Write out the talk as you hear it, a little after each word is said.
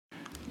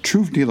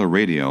Truth Dealer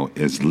Radio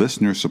is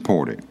listener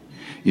supported.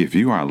 If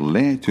you are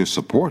led to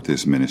support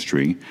this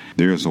ministry,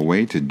 there is a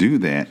way to do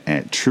that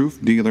at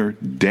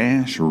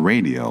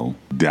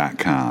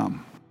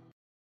truthdealer-radio.com.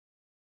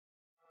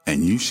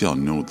 And you shall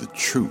know the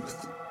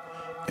truth,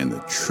 and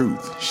the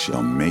truth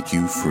shall make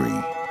you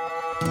free.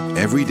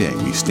 Every day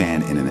we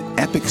stand in an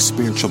epic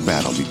spiritual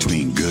battle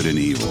between good and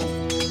evil,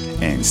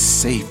 and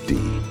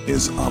safety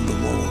is of the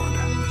Lord.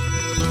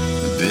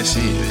 This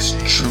is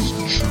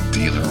Truth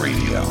Dealer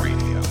Radio.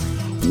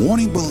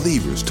 Warning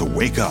believers to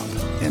wake up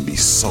and be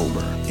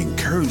sober,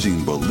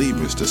 encouraging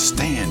believers to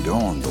stand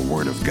on the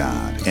Word of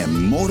God,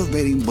 and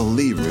motivating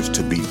believers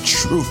to be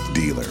truth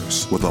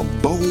dealers with a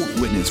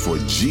bold witness for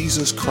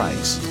Jesus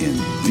Christ in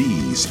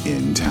these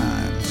end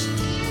times.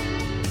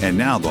 And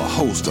now the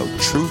host of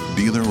Truth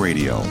Dealer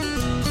Radio,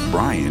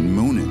 Brian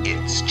Moonen.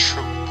 It's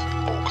Truth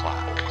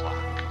O'Clock.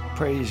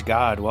 Praise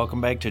God. Welcome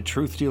back to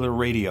Truth Dealer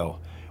Radio,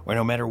 where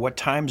no matter what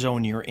time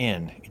zone you're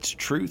in, it's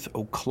Truth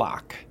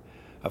O'Clock.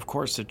 Of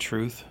course, the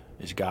truth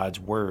is God's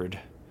Word.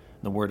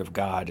 The Word of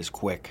God is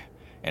quick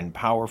and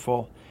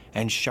powerful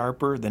and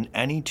sharper than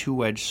any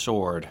two-edged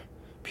sword,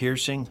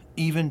 piercing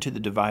even to the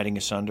dividing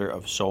asunder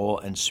of soul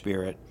and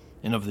spirit,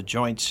 and of the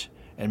joints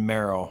and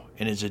marrow,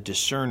 and is a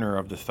discerner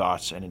of the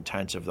thoughts and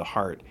intents of the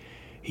heart.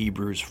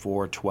 Hebrews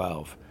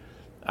 4:12.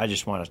 I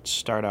just want to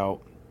start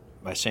out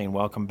by saying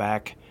welcome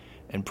back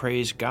and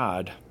praise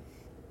God.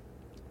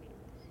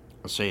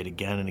 I'll say it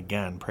again and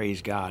again,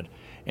 praise God.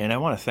 And I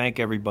want to thank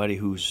everybody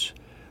who's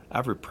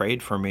ever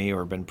prayed for me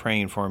or been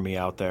praying for me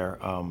out there.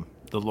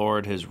 The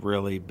Lord has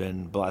really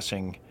been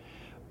blessing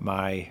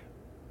my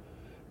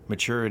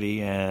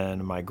maturity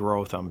and my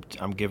growth.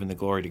 I'm giving the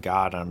glory to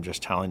God. I'm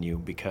just telling you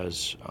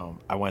because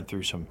I went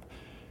through some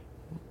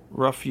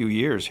rough few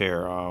years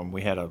here.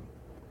 We had a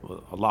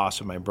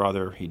loss of my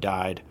brother. He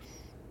died.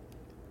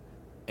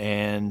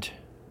 And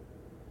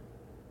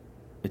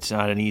it's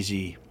not an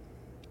easy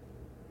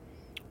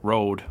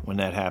road when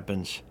that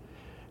happens.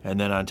 And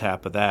then on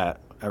top of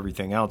that,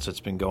 everything else that's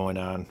been going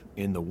on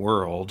in the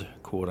world,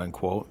 quote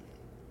unquote.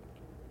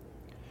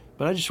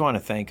 But I just want to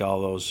thank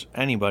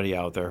anybody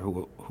out there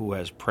who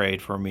has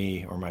prayed for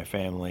me or my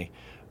family.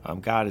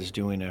 God is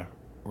doing a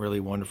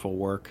really wonderful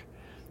work,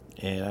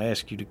 and I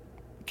ask you to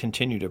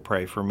continue to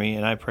pray for me,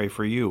 and I pray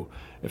for you,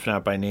 if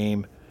not by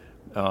name,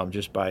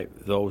 just by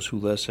those who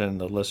listen,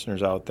 the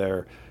listeners out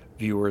there,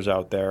 viewers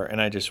out there,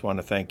 and I just want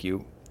to thank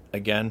you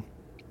again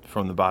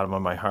from the bottom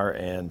of my heart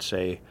and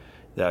say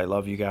that I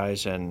love you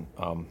guys, and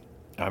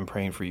I'm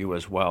praying for you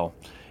as well,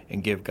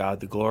 and give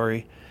God the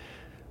glory.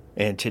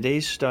 And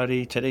today's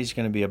going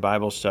to be a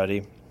Bible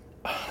study.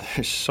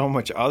 There's so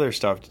much other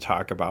stuff to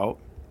talk about.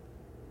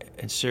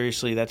 And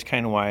seriously, that's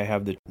kind of why I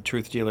have the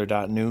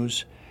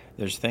truthdealer.news.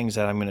 There's things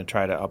that I'm going to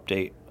try to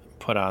update,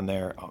 put on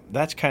there.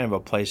 That's kind of a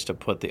place to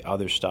put the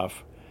other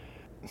stuff.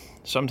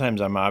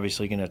 Sometimes I'm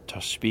obviously going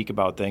to speak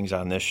about things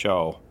on this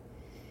show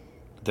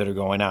that are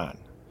going on.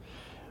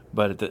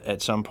 But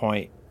at some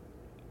point,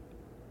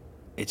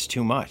 it's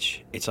too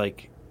much. It's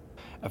like,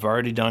 I've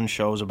already done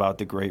shows about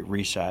the Great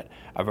Reset.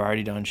 I've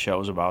already done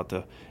shows about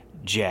the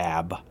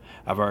jab.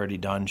 I've already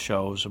done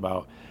shows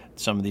about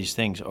some of these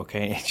things,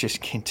 okay? It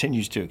just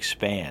continues to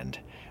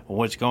expand.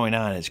 What's going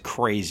on is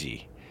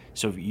crazy.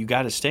 So you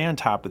got to stay on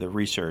top of the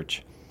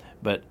research.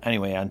 But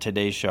anyway, on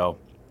today's show,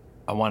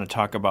 I want to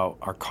talk about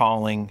our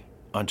calling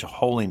unto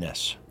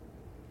holiness.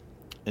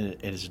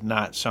 It is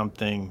not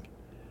something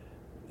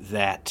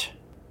that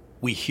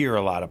we hear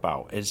a lot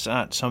about. It's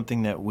not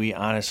something that we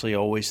honestly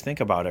always think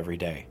about every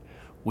day.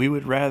 We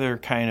would rather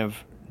kind of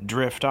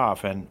drift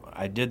off. And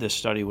I did this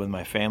study with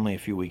my family a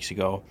few weeks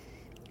ago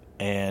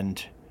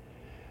and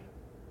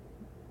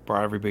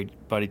brought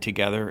everybody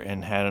together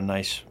and had a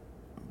nice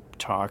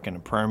talk and a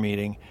prayer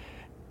meeting.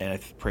 And I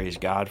praise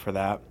God for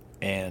that.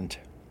 And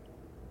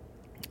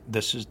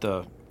this is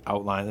the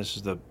outline.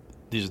 These are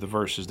the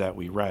verses that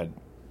we read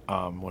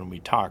when we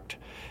talked.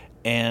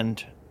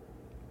 And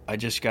I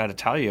just got to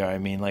tell you, I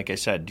mean, like I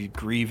said,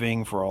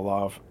 grieving for a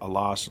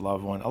lost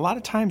loved one. A lot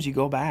of times you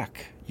go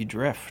back, you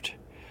drift.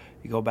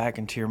 You go back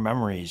into your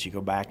memories. You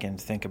go back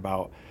and think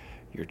about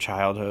your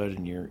childhood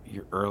and your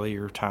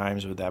earlier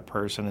times with that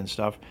person and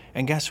stuff.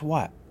 And guess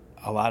what?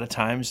 A lot of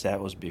times that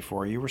was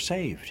before you were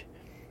saved.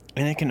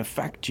 And it can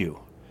affect you.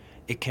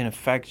 It can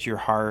affect your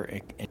heart.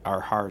 Our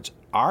hearts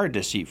are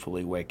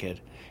deceitfully wicked.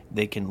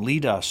 They can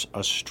lead us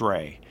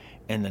astray.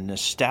 And the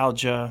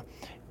nostalgia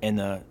and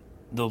the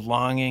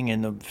longing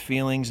and the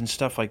feelings and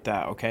stuff like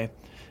that, okay?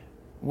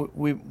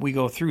 We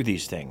go through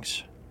these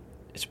things.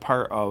 It's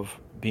part of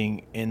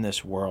being in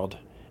this world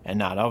and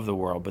not of the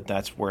world, but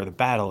that's where the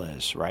battle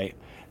is, right?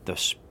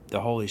 The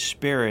Holy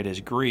Spirit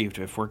is grieved.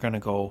 If we're going to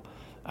go,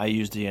 I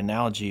use the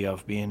analogy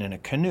of being in a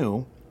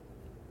canoe,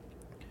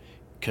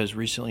 because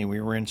recently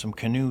we were in some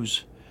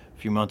canoes a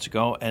few months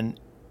ago, and,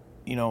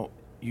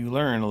 you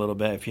learn a little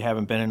bit, if you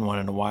haven't been in one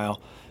in a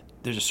while,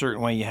 there's a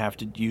certain way you have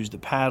to use the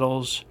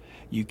paddles.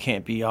 You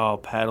can't be all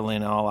paddling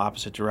in all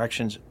opposite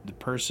directions. The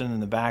person in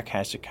the back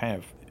has to kind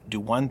of do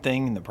one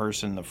thing, and the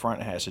person in the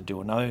front has to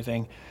do another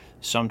thing.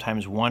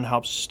 Sometimes one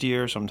helps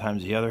steer,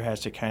 sometimes the other has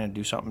to kind of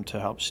do something to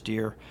help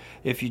steer.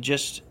 If you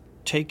just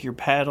take your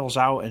paddles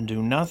out and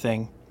do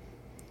nothing,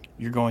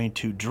 you're going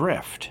to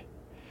drift.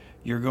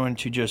 You're going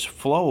to just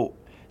float.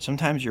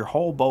 Sometimes your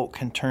whole boat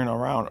can turn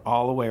around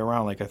all the way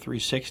around like a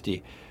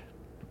 360.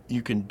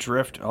 You can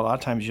drift. A lot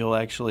of times you'll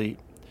actually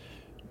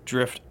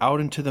drift out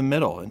into the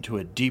middle, into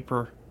a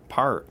deeper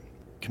part.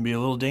 It can be a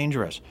little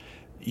dangerous.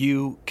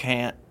 You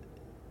can't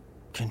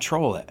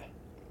control it.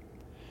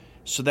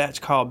 So that's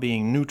called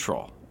being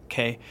neutral,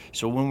 okay?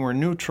 So when we're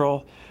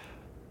neutral,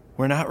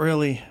 we're not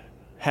really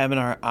having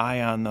our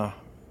eye on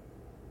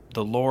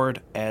the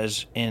Lord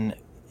as in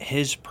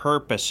His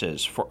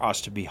purposes for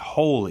us to be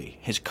holy,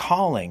 His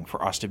calling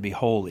for us to be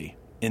holy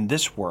in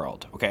this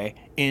world, okay?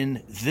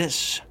 In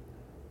this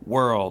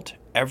world,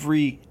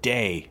 every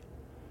day,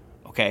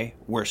 okay?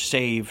 We're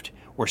saved,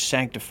 we're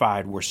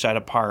sanctified, we're set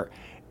apart,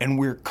 and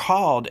we're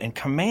called and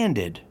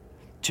commanded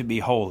to be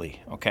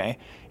holy, okay?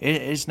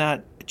 It's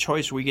not a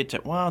choice we get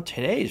to, well,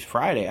 today's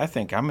Friday, I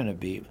think I'm going to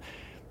be,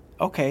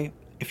 okay,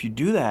 if you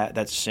do that,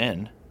 that's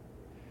sin.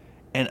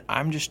 And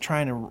I'm just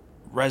trying to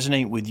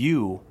resonate with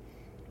you,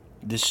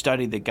 this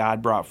study that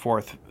God brought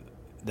forth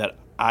that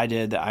I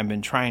did, that I've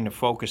been trying to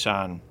focus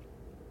on.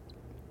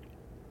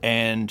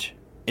 And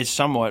it's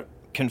somewhat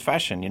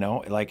confession,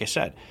 like I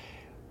said.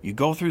 You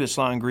go through this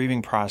long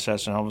grieving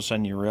process and all of a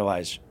sudden you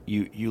realize,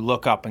 you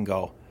look up and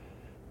go,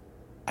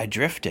 I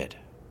drifted.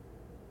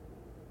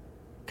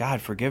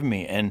 God, forgive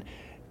me. And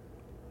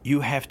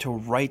you have to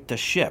right the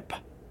ship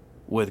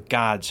with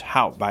God's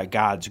help, by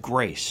God's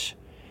grace,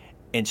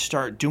 and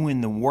start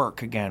doing the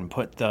work again.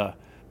 Put the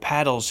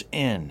paddles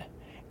in.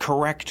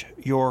 Correct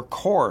your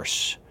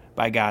course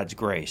by God's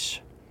grace.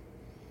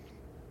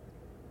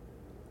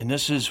 And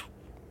this is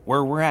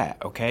where we're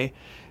at, okay?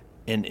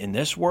 In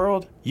this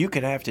world, you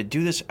could have to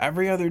do this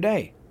every other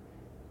day.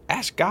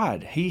 Ask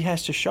God. He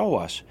has to show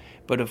us.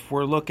 But if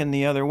we're looking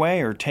the other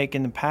way or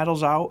taking the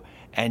paddles out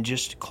and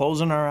just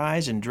closing our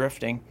eyes and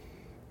drifting,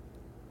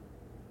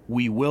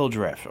 we will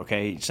drift,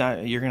 okay?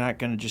 You're not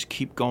going to just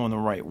keep going the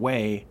right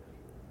way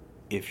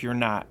if you're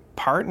not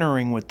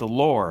partnering with the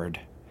Lord,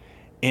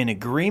 in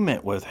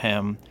agreement with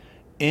Him,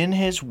 in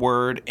His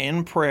Word,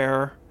 in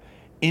prayer,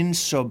 in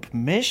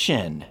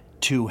submission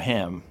to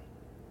Him.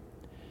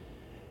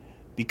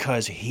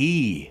 Because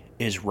He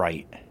is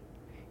right.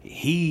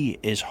 He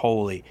is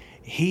holy.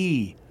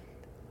 He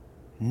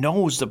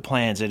knows the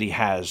plans that He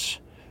has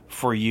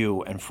for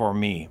you and for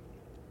me.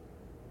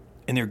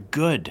 And they're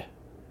good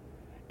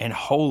and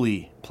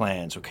holy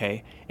plans,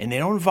 okay? And they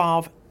don't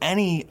involve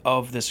any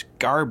of this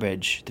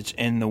garbage that's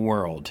in the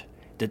world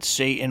that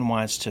Satan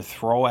wants to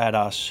throw at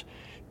us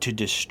to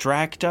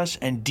distract us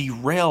and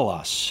derail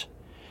us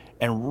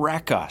and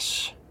wreck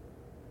us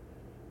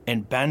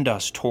and bend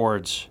us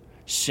towards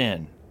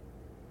sin,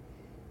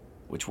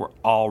 which we're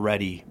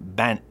already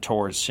bent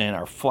towards sin.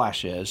 Our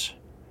flesh is.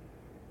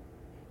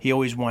 He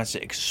always wants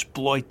to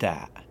exploit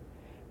that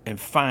and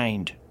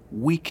find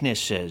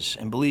weaknesses.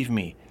 And believe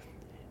me,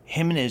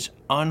 him and his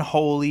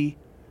unholy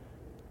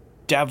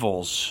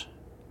devils,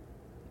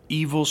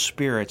 evil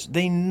spirits,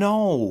 they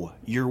know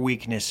your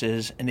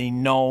weaknesses and they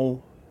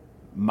know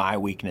my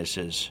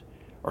weaknesses,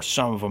 or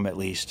some of them at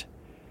least,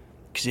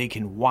 because they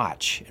can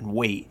watch and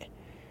wait.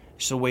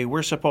 So the way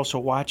we're supposed to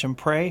watch and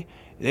pray,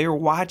 they're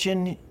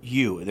watching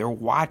you. They're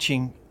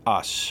watching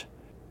us,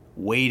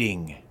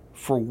 waiting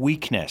for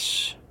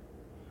weakness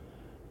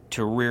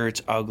to rear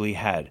its ugly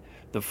head.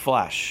 The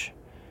flesh,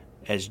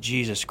 as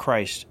Jesus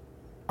Christ,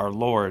 our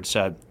Lord,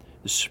 said,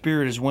 the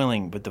spirit is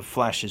willing, but the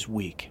flesh is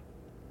weak.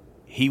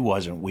 He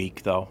wasn't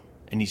weak, though,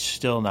 and he's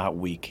still not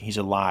weak. He's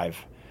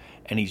alive,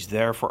 and he's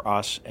there for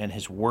us, and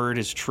his word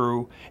is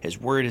true. His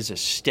word is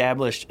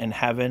established in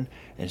heaven.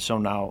 And so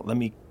now let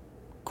me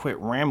quit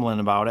rambling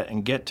about it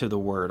and get to the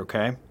word,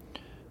 okay?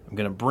 I'm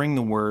going to bring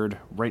the word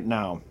right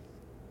now.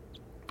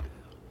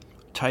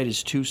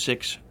 Titus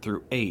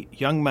 2:6-8.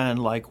 Young men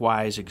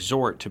likewise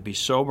exhort to be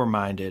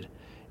sober-minded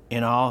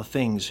in all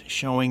things,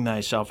 showing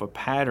thyself a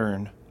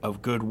pattern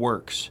of good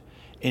works.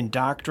 In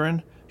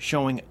doctrine,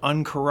 showing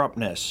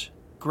uncorruptness,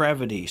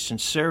 gravity,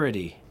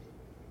 sincerity,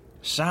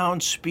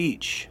 sound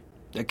speech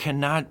that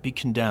cannot be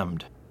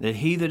condemned, that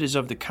he that is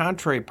of the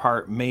contrary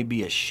part may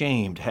be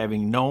ashamed,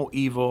 having no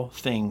evil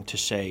thing to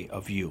say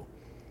of you.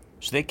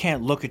 So they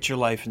can't look at your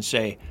life and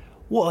say,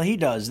 well, he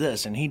does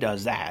this and he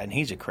does that and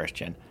he's a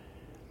Christian.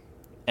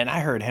 And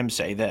I heard him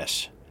say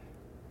this.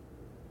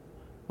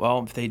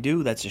 Well, if they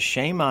do, that's a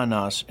shame on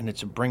us, and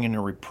it's bringing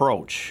a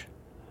reproach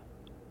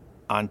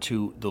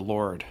onto the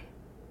Lord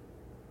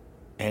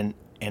and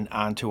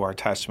onto our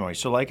testimony.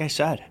 So like I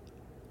said,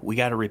 we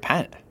got to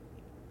repent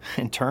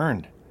and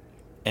turn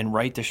and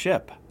right the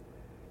ship.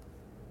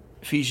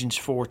 Ephesians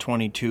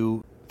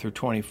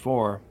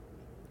 4:22-24,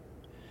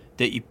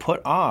 that you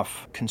put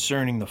off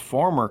concerning the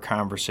former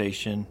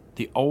conversation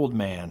the old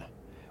man,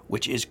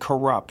 which is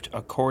corrupt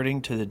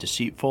according to the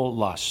deceitful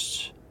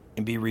lusts,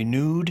 and be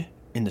renewed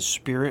in the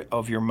spirit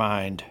of your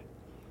mind,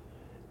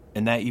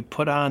 and that you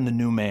put on the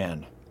new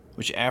man,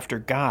 which after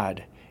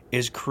God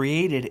is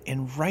created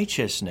in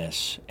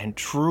righteousness and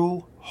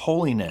true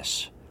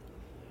holiness.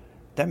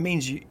 That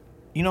means,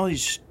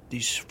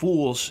 these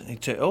fools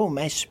say, oh,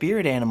 my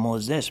spirit animal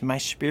is this, my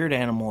spirit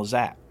animal is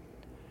that.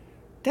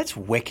 That's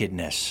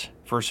wickedness,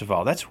 first of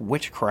all. That's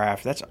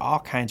witchcraft. That's all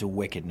kinds of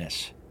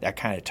wickedness, that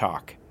kind of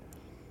talk.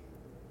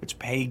 It's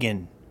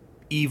pagan,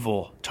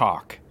 evil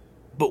talk.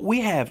 But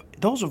we have,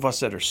 those of us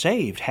that are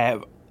saved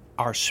have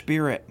our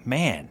spirit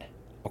man,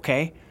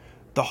 okay?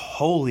 The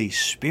Holy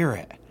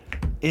Spirit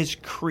is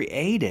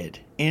created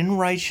in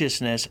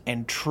righteousness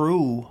and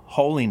true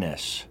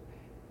holiness.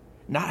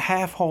 Not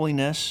half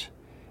holiness,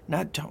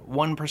 not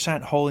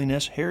 1%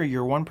 holiness. Here,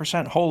 you're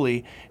 1%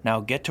 holy.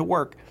 Now get to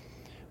work.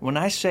 When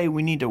I say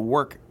we need to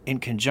work in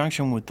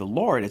conjunction with the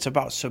Lord, it's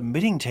about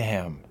submitting to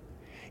Him,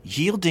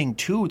 yielding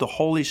to the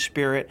Holy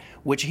Spirit,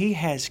 which He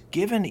has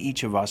given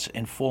each of us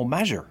in full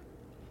measure.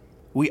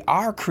 We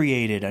are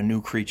created a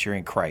new creature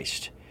in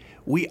Christ.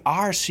 We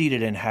are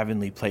seated in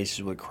heavenly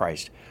places with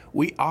Christ.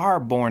 We are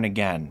born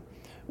again.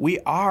 We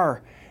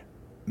are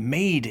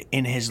made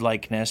in His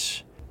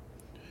likeness,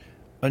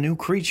 a new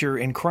creature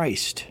in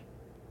Christ.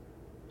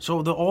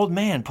 So the old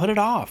man, put it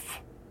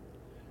off.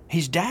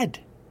 He's dead.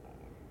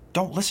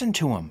 Don't listen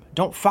to him.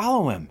 Don't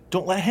follow him.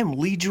 Don't let him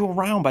lead you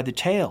around by the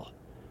tail,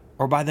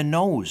 or by the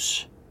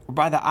nose, or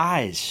by the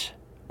eyes,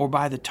 or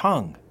by the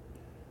tongue,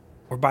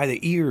 or by the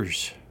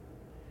ears.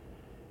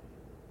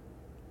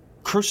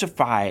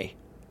 Crucify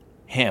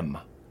him.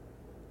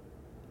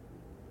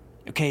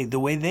 Okay, the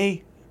way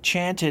they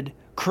chanted,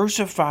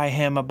 crucify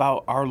him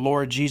about our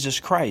Lord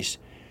Jesus Christ.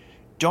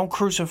 Don't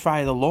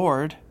crucify the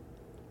Lord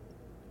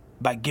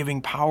by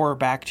giving power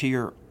back to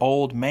your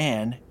old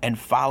man and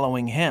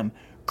following him.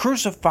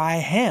 Crucify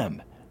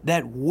him,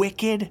 that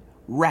wicked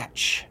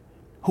wretch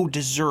who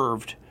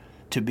deserved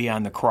to be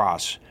on the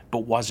cross but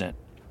wasn't.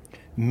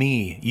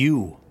 Me,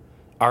 you,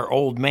 our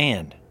old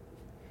man.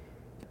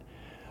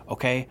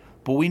 Okay?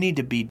 But we need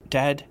to be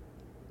dead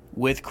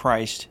with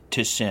Christ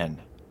to sin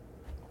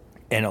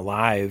and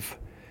alive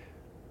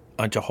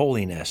unto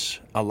holiness,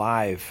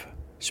 alive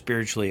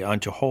spiritually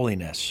unto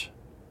holiness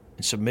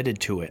and submitted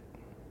to it.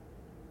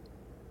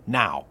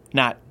 Now,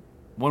 not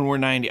when we're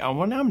 90.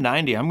 When I'm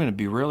 90, I'm going to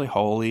be really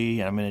holy,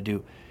 and I'm going to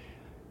do...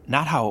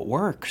 Not how it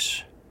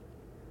works.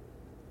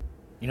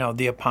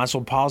 The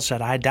Apostle Paul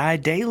said, I die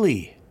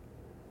daily.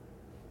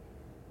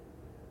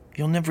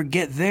 You'll never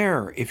get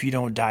there if you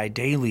don't die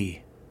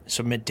daily,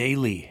 submit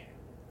daily.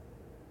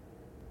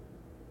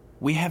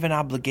 We have an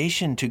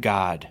obligation to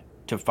God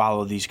to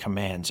follow these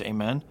commands,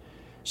 amen?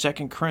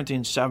 2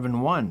 Corinthians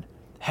 7:1,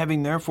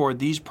 having therefore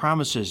these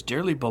promises,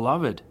 dearly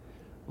beloved,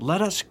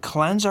 let us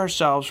cleanse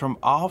ourselves from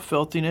all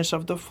filthiness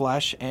of the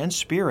flesh and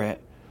spirit,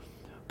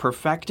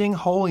 perfecting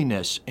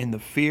holiness in the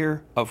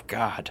fear of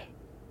God.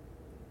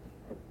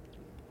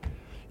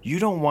 You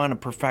don't want to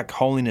perfect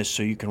holiness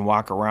so you can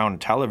walk around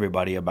and tell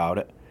everybody about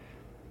it.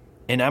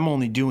 And I'm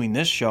only doing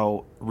this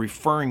show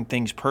referring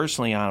things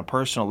personally on a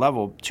personal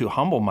level to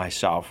humble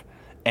myself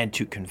and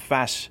to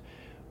confess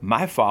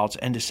my faults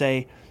and to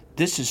say,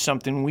 this is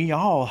something we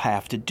all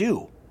have to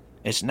do.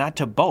 It's not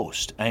to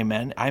boast,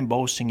 amen? I'm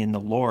boasting in the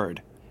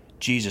Lord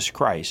Jesus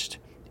Christ,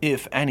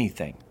 if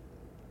anything,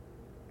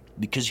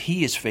 because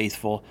He is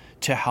faithful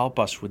to help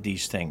us with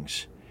these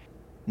things.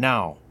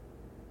 Now,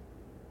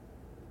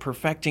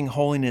 perfecting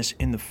holiness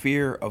in the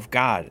fear of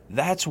God,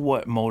 that's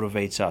what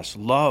motivates us.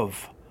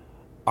 Love,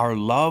 our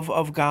love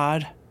of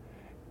God,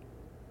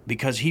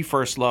 because He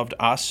first loved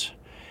us,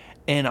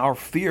 and our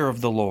fear of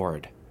the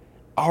Lord,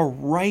 our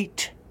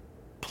right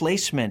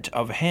placement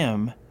of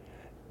Him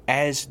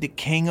as the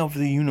King of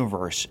the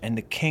universe and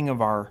the King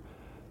of our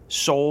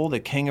soul, the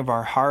King of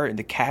our heart,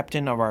 the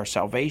captain of our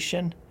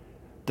salvation,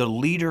 the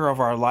leader of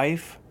our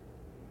life.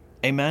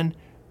 Amen.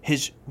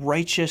 His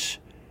righteous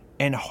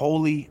and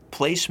holy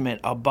placement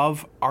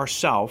above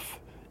ourself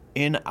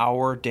in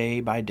our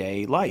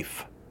day-by-day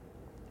life,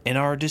 in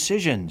our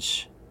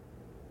decisions.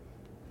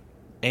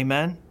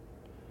 Amen.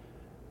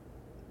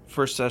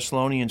 1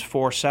 Thessalonians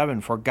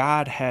 4:7, for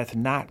God hath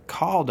not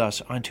called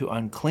us unto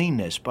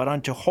uncleanness, but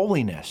unto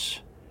holiness.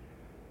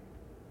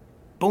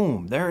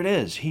 Boom, there it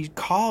is. He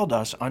called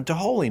us unto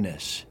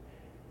holiness.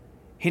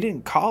 He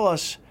didn't call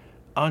us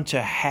unto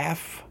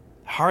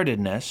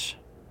half-heartedness.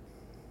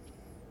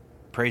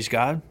 Praise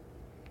God.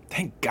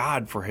 Thank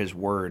God for His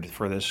word,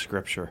 for this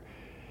scripture.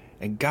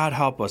 And God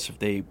help us if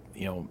they,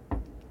 you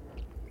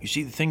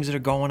see the things that are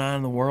going on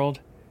in the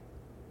world?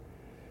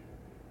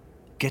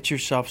 Get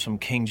yourself some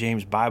King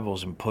James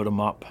Bibles and put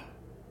them up.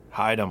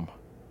 Hide them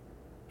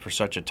for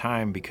such a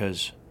time,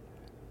 because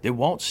they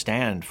won't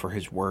stand for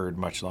His word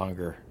much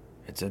longer.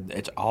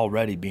 It's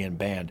already being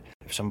banned.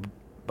 If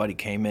somebody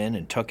came in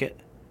and took it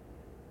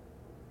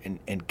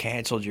and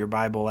canceled your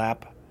Bible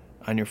app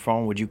on your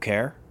phone, would you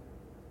care?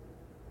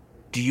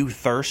 Do you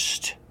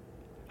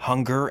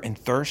hunger and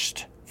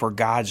thirst for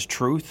God's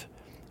truth?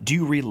 Do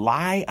you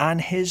rely on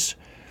His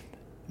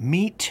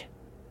meat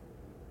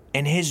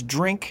and His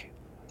drink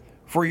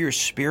for your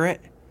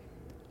spirit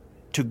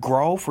to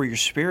grow, for your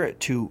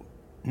spirit to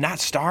not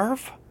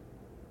starve?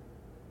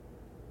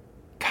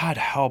 God,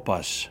 help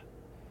us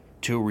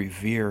to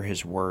revere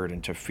his word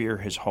and to fear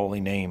his holy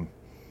name.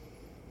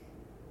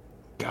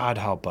 God,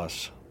 help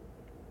us.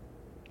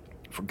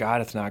 For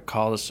God hath not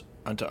called us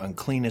unto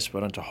uncleanness,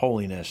 but unto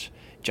holiness.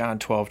 John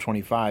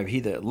 12:25. He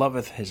that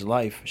loveth his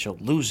life shall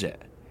lose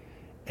it,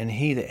 and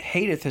he that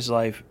hateth his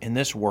life in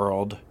this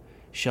world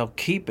shall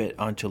keep it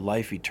unto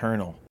life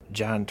eternal.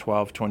 John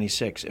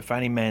 12:26. If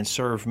any man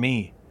serve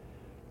me,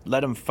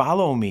 let him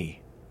follow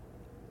me.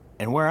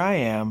 And where I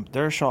am,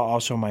 there shall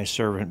also my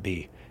servant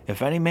be.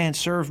 If any man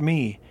serve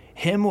me,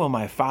 him will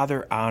my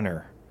Father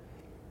honor.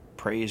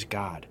 Praise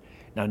God.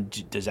 Now,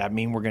 does that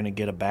mean we're going to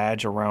get a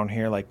badge around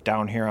here, like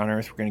down here on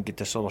earth? We're going to get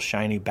this little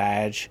shiny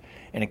badge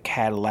and a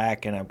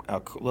Cadillac and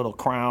a little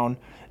crown,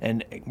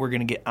 and we're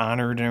going to get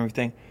honored and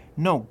everything?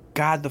 No,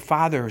 God the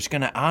Father is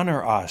going to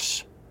honor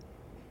us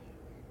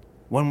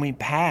when we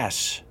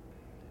pass,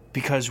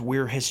 because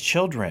we're his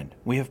children.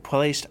 We have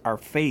placed our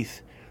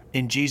faith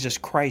in Jesus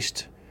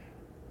Christ,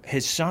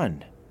 his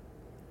Son,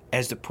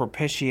 as the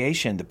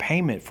propitiation, the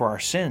payment for our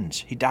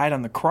sins. He died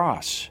on the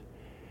cross.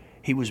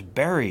 He was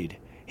buried.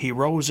 He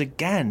rose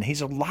again.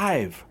 He's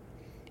alive.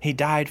 He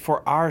died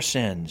for our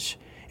sins.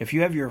 If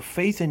you have your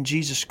faith in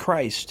Jesus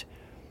Christ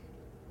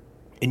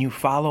and you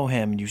follow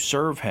him, you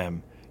serve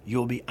him,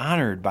 you'll be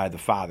honored by the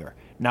Father.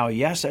 Now,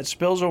 yes, that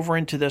spills over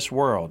into this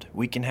world.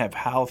 We can have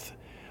health.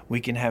 We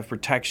can have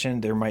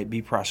protection. There might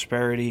be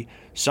prosperity.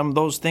 Some of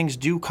those things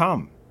do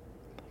come.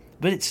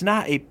 But it's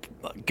not a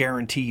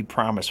guaranteed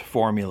promise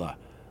formula.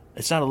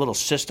 It's not a little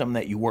system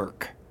that you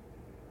work.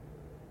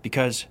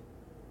 Because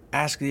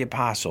ask the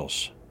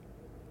apostles.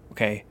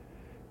 Okay?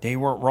 They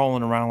weren't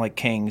rolling around like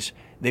kings.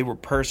 They were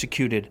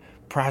persecuted,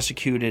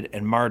 prosecuted,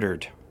 and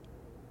martyred.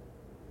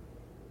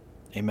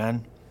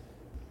 Amen?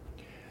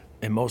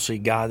 And mostly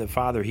God the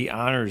Father, he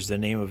honors the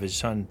name of his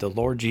Son, the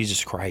Lord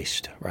Jesus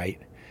Christ,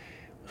 right?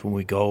 When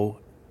we go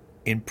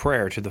in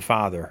prayer to the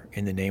Father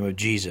in the name of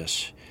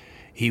Jesus,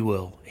 he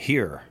will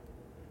hear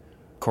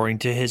according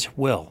to his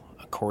will,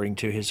 according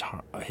to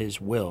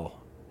his will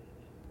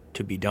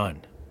to be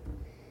done.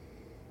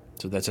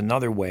 So that's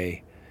another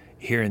way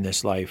here in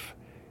this life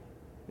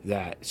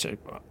that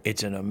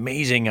it's an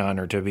amazing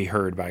honor to be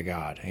heard by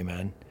God.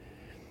 Amen.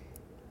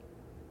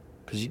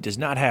 Because he does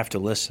not have to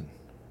listen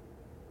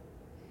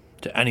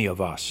to any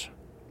of us,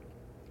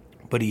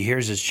 but he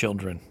hears his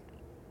children.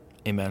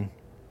 Amen.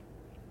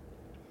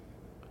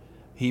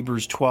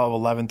 Hebrews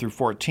 12:11 through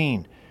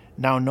 14.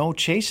 Now no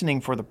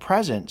chastening for the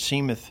present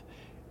seemeth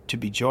to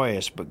be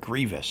joyous, but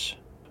grievous.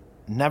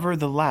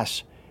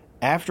 Nevertheless,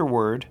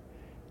 afterward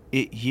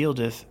it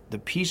yieldeth the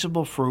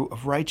peaceable fruit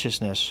of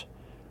righteousness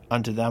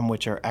unto them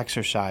which are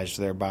exercised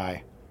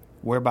thereby,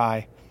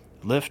 whereby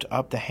lift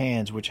up the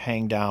hands which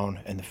hang down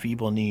and the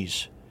feeble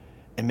knees,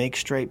 and make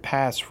straight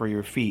paths for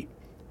your feet,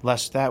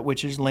 lest that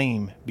which is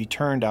lame be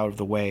turned out of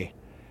the way,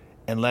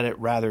 and let it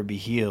rather be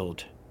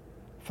healed.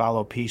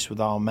 Follow peace with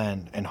all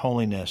men, and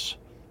holiness,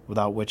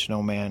 without which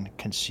no man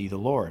can see the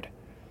Lord.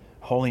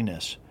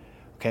 Holiness.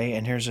 Okay,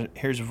 and here's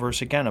a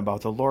verse again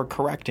about the Lord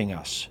correcting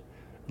us,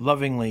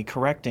 lovingly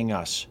correcting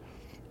us.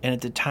 And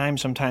at the time,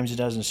 sometimes it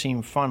doesn't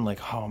seem fun,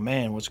 like, oh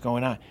man, what's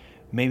going on?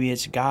 Maybe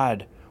it's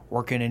God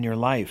working in your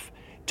life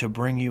to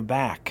bring you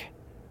back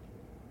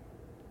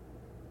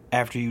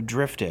after you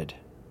drifted.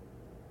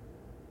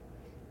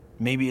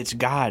 Maybe it's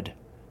God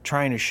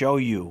trying to show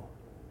you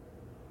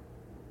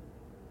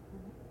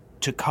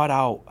to cut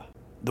out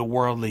the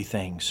worldly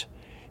things,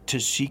 to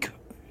seek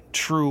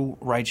true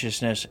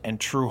righteousness and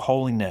true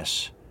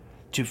holiness,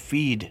 to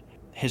feed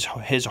his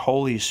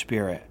Holy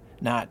Spirit,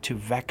 not to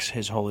vex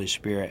his Holy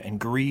Spirit and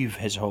grieve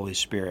his Holy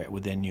Spirit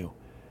within you,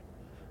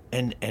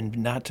 and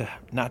not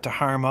to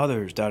harm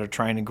others that are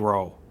trying to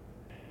grow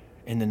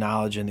in the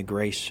knowledge and the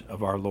grace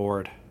of our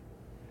Lord.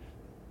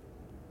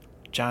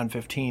 John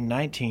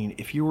 15:19,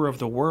 if you were of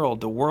the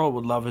world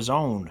would love his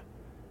own.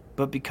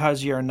 But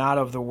because ye are not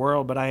of the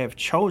world, but I have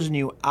chosen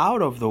you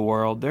out of the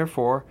world,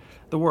 therefore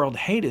the world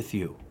hateth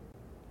you.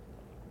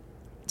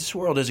 This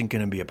world isn't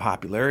going to be a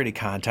popularity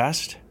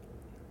contest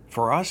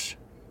for us.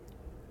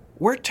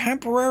 We're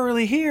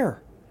temporarily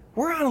here.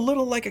 We're on a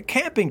little like a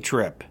camping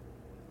trip.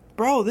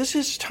 Bro, this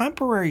is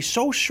temporary,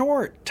 so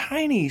short,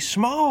 tiny,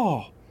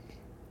 small.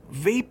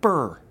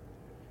 Vapor.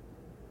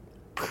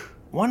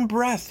 One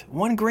breath,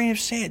 one grain of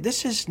sand.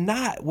 This is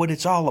not what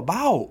it's all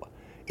about.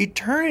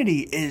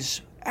 Eternity is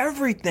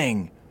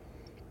everything.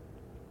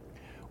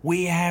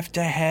 We have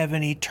to have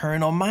an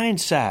eternal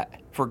mindset,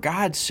 for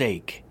God's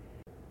sake.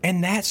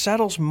 And that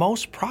settles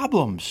most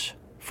problems,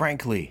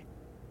 frankly,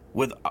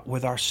 with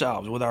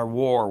ourselves, with our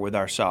war with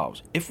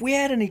ourselves. If we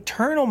had an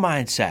eternal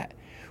mindset,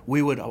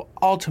 we would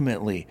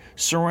ultimately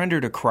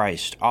surrender to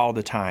Christ all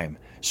the time,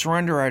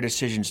 surrender our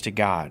decisions to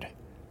God,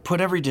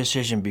 put every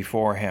decision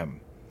before him,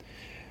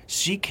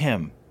 seek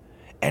him,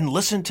 and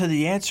listen to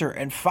the answer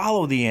and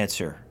follow the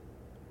answer.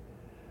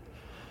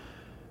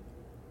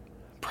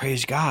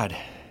 Praise God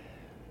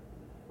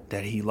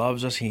that he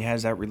loves us. He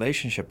has that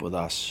relationship with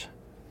us.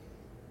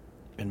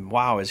 And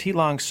wow, is he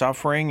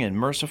long-suffering and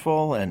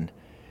merciful and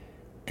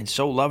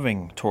so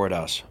loving toward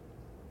us.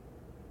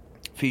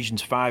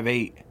 Ephesians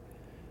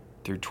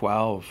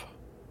 5:8-12.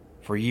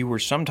 For ye were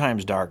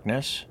sometimes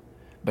darkness,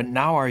 but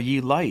now are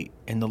ye light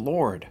in the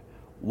Lord.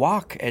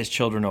 Walk as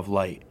children of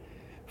light.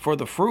 For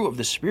the fruit of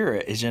the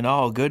Spirit is in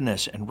all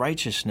goodness and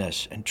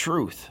righteousness and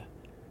truth,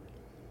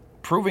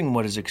 proving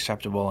what is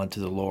acceptable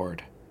unto the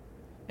Lord.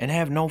 And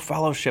have no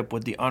fellowship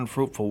with the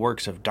unfruitful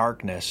works of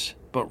darkness,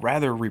 but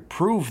rather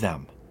reprove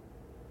them.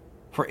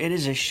 For it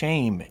is a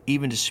shame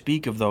even to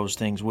speak of those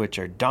things which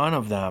are done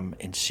of them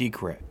in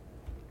secret.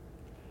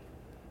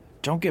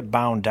 Don't get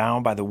bound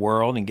down by the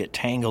world and get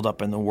tangled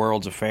up in the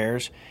world's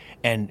affairs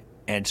and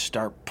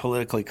start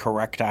politically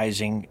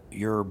correctizing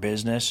your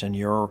business and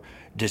your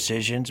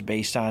decisions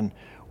based on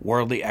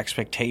worldly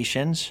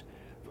expectations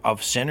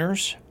of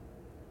sinners.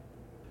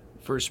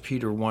 1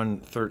 Peter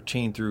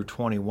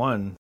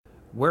 1:13-21.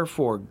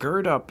 Wherefore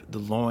gird up the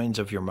loins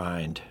of your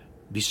mind,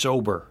 be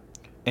sober,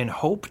 and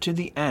hope to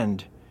the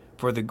end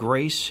for the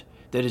grace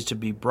that is to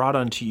be brought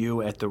unto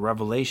you at the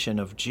revelation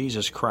of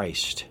Jesus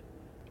Christ.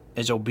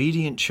 As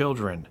obedient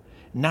children,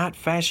 not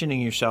fashioning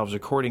yourselves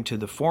according to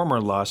the former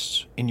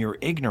lusts in your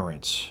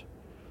ignorance.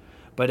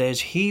 But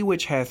as he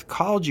which hath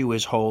called you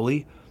is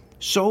holy,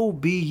 so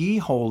be ye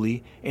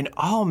holy in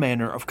all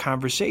manner of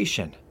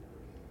conversation.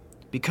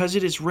 Because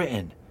it is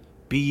written,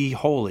 Be ye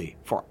holy,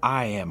 for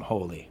I am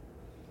holy.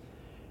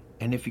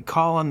 And if ye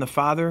call on the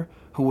Father,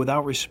 who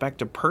without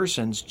respect of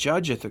persons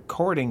judgeth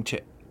according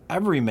to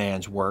every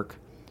man's work,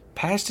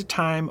 pass the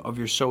time of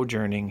your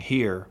sojourning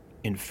here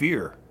in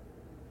fear.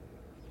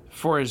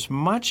 For as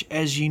much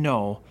as ye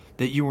know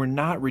that you were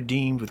not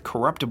redeemed with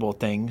corruptible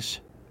things,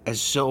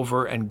 as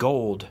silver and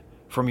gold,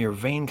 from your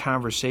vain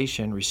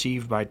conversation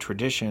received by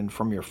tradition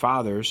from your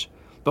fathers,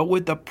 but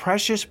with the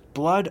precious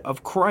blood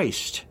of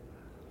Christ,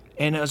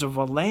 and as of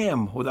a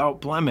lamb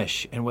without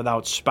blemish and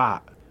without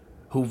spot,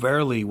 who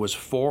verily was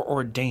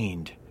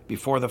foreordained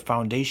before the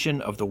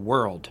foundation of the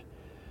world,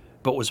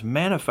 but was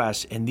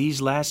manifest in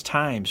these last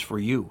times for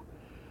you,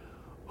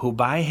 who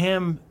by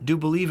him do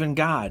believe in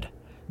God,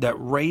 that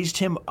raised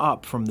him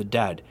up from the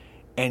dead,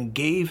 and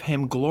gave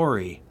him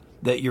glory,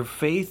 that your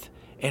faith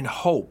and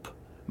hope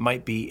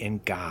might be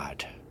in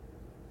God.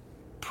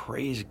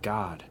 Praise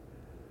God.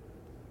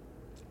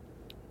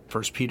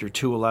 1 Peter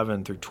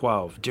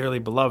 2:11-12. Dearly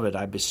beloved,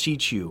 I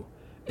beseech you,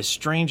 as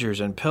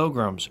strangers and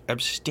pilgrims,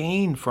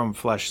 abstain from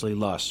fleshly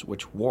lusts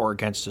which war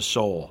against the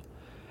soul,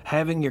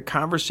 having your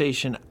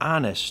conversation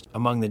honest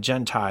among the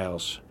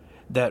Gentiles,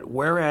 that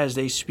whereas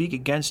they speak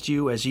against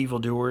you as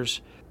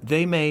evildoers,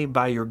 they may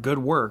by your good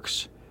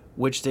works,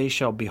 which they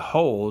shall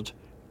behold,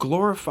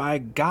 glorify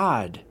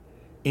God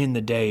in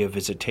the day of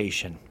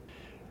visitation.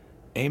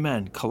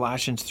 Amen.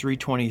 Colossians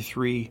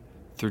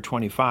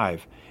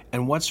 3:23-25.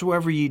 And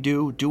whatsoever ye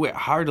do, do it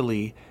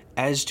heartily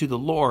as to the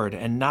Lord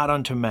and not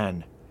unto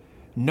men,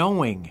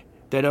 knowing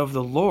that of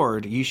the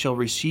Lord ye shall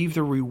receive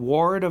the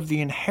reward of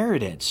the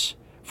inheritance,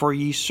 for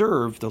ye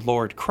serve the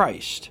Lord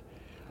Christ.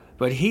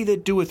 But he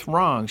that doeth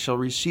wrong shall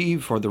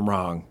receive for the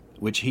wrong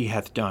which he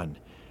hath done.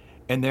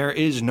 And there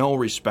is no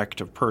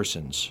respect of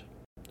persons.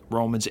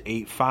 Romans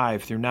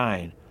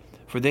 8:5-9.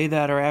 For they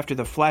that are after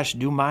the flesh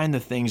do mind the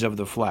things of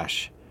the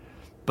flesh,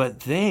 but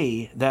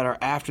they that are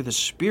after the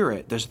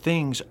Spirit, the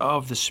things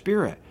of the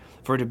Spirit.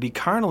 For to be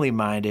carnally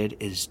minded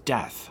is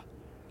death,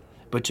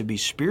 but to be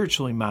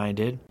spiritually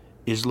minded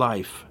is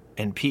life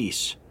and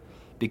peace.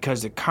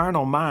 Because the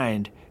carnal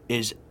mind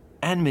is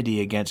enmity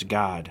against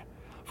God,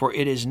 for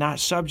it is not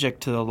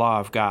subject to the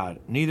law of God,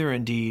 neither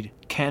indeed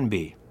can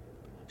be.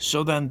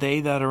 So then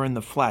they that are in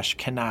the flesh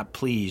cannot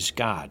please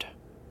God.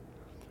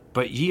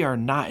 But ye are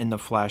not in the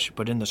flesh,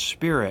 but in the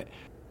Spirit,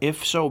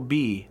 if so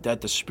be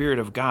that the Spirit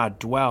of God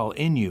dwell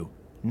in you.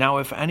 Now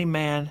if any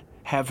man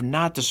have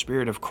not the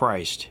Spirit of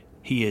Christ,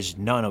 he is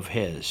none of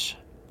his.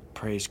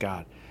 Praise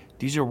God.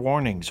 These are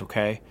warnings,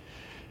 okay?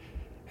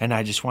 And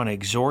I just want to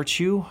exhort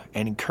you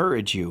and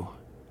encourage you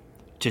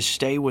to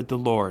stay with the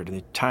Lord.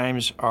 The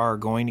times are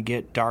going to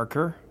get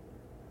darker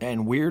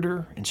and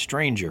weirder and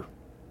stranger.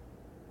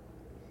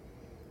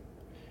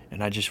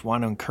 And I just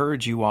want to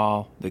encourage you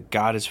all that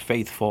God is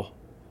faithful.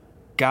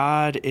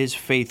 God is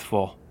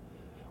faithful.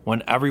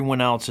 When everyone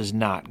else is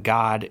not,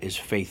 God is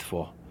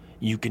faithful.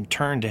 You can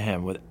turn to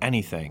him with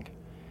anything.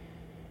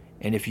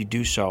 And if you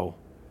do so,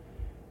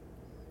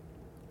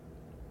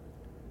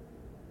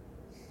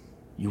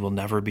 you will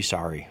never be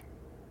sorry.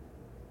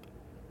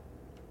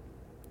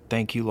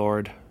 Thank you,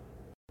 Lord.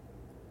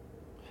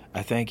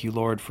 I thank you,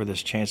 Lord, for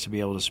this chance to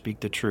be able to speak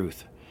the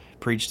truth,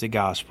 preach the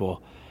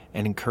gospel,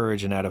 and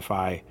encourage and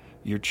edify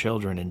your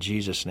children. In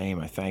Jesus'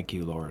 name, I thank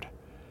you, Lord.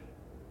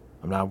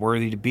 I'm not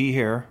worthy to be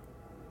here,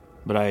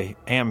 but I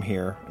am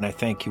here, and I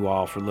thank you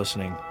all for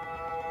listening.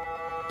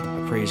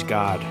 I praise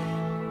God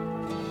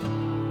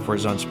for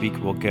his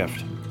unspeakable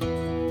gift.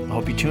 I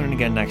hope you tune in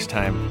again next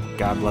time.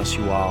 God bless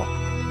you all.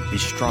 Be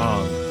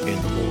strong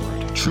in the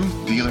Lord.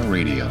 Truth Dealer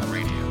Radio.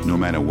 No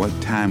matter what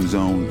time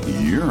zone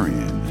you're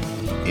in,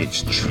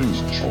 it's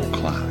Truth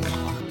O'Clock.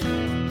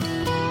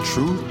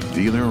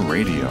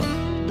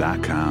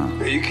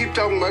 TruthDealerRadio.com. You keep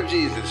talking about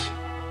Jesus.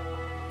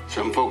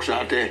 Some folks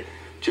out there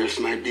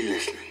just might be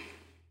listening.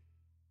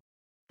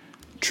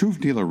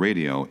 Truth Dealer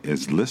Radio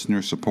is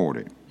listener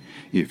supported.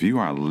 If you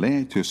are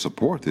led to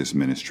support this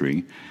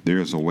ministry, there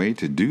is a way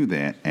to do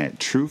that at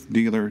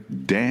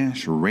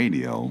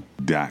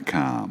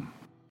truthdealer-radio.com.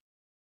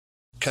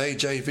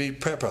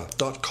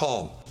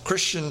 KJVPrepper.com.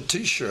 Christian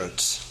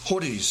t-shirts,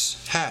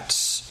 hoodies,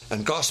 hats,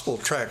 and gospel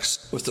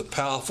tracts with the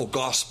powerful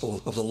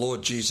gospel of the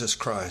Lord Jesus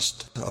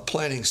Christ are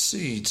planting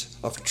seeds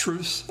of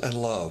truth and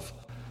love.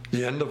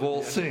 The end of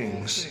all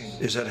things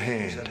is at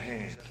hand.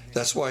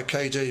 That's why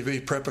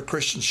KJV Prepper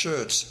Christian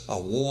shirts are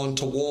worn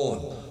to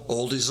worn.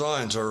 All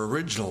designs are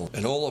original,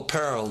 and all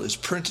apparel is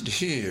printed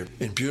here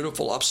in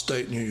beautiful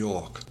upstate New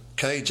York.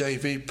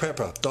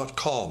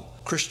 KJVPrepper.com.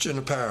 Christian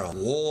apparel,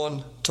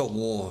 worn to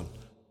worn.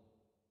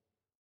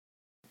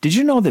 Did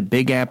you know that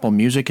Big Apple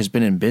Music has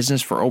been in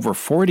business for over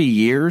 40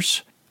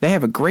 years? They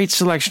have a great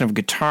selection of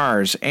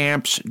guitars,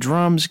 amps,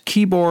 drums,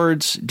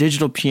 keyboards,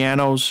 digital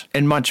pianos,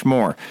 and much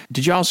more.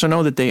 Did you also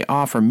know that they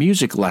offer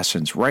music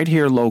lessons right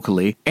here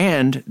locally,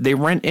 and they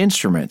rent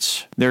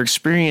instruments? Their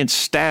experienced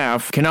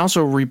staff can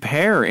also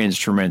repair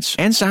instruments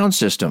and sound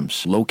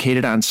systems.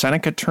 Located on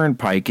Seneca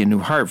Turnpike in New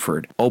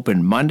Hartford.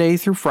 Open Monday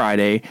through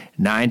Friday,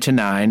 9 to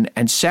 9,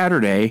 and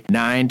Saturday,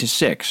 9 to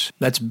 6.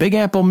 That's Big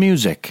Apple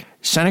Music,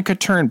 Seneca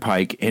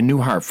Turnpike in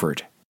New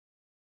Hartford.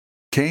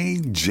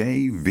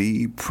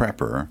 KJV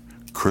Prepper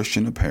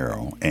Christian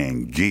Apparel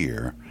and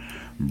Gear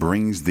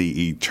brings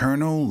the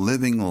eternal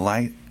living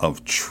light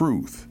of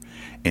truth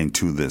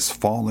into this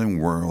fallen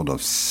world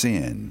of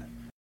sin.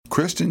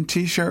 Christian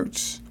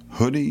t-shirts,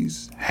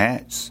 hoodies,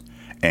 hats,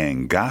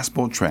 and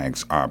gospel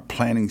tracts are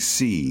planting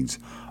seeds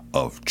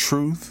of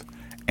truth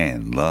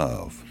and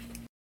love.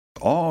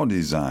 All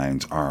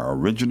designs are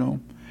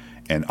original,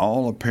 and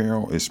all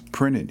apparel is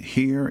printed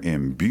here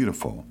in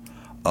beautiful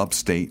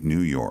upstate New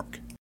York.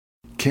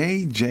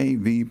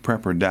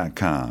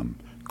 KJVPrepper.com,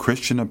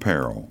 Christian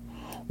apparel,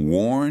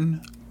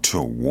 worn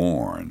to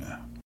worn.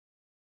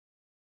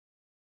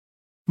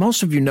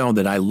 Most of you know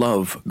that I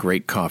love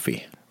great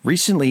coffee.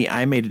 Recently,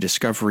 I made a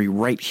discovery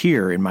right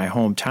here in my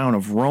hometown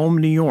of Rome,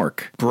 New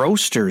York.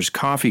 Broasters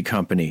Coffee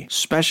Company,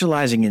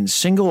 specializing in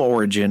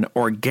single-origin,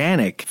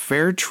 organic,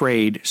 fair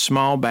trade,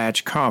 small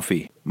batch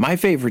coffee. My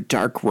favorite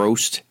dark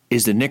roast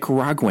is the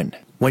Nicaraguan.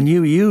 When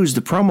you use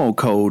the promo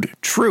code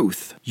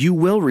TRUTH, you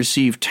will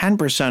receive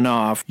 10%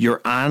 off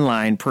your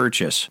online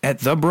purchase at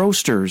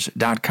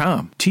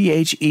thebroasters.com.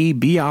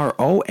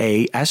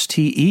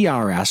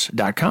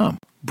 TheBroasters.com.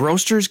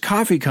 Broasters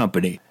Coffee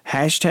Company.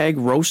 #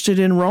 roasted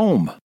in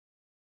Rome.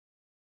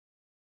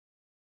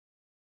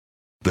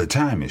 The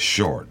time is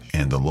short,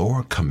 and the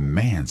Lord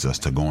commands us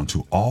to go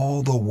into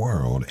all the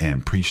world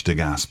and preach the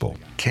gospel.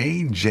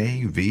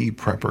 KJV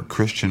Prepper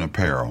Christian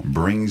Apparel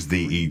brings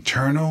the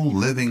eternal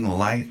living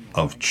light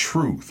of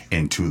truth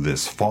into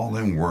this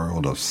fallen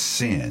world of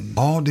sin.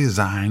 All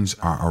designs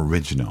are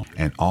original,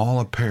 and all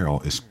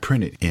apparel is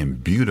printed in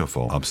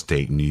beautiful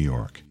upstate New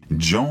York.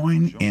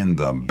 Join in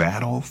the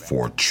battle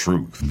for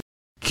truth.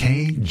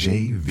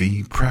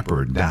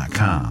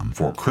 KJVPrepper.com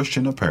for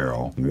Christian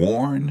apparel,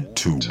 worn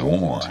to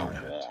worn.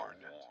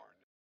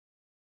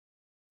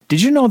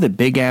 Did you know that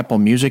Big Apple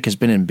Music has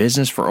been in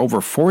business for over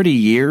 40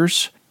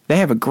 years? They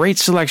have a great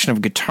selection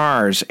of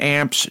guitars,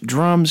 amps,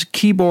 drums,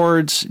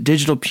 keyboards,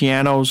 digital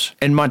pianos,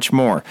 and much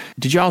more.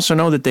 Did you also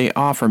know that they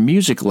offer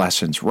music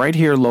lessons right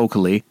here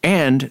locally,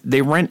 and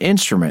they rent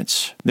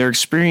instruments? Their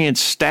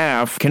experienced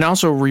staff can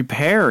also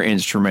repair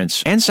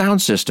instruments and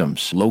sound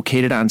systems.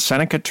 Located on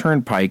Seneca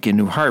Turnpike in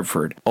New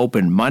Hartford.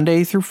 Open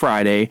Monday through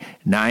Friday,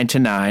 9 to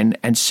 9,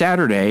 and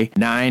Saturday,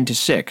 9 to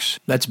 6.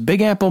 That's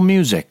Big Apple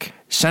Music,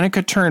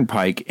 Seneca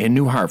Turnpike in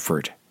New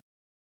Hartford.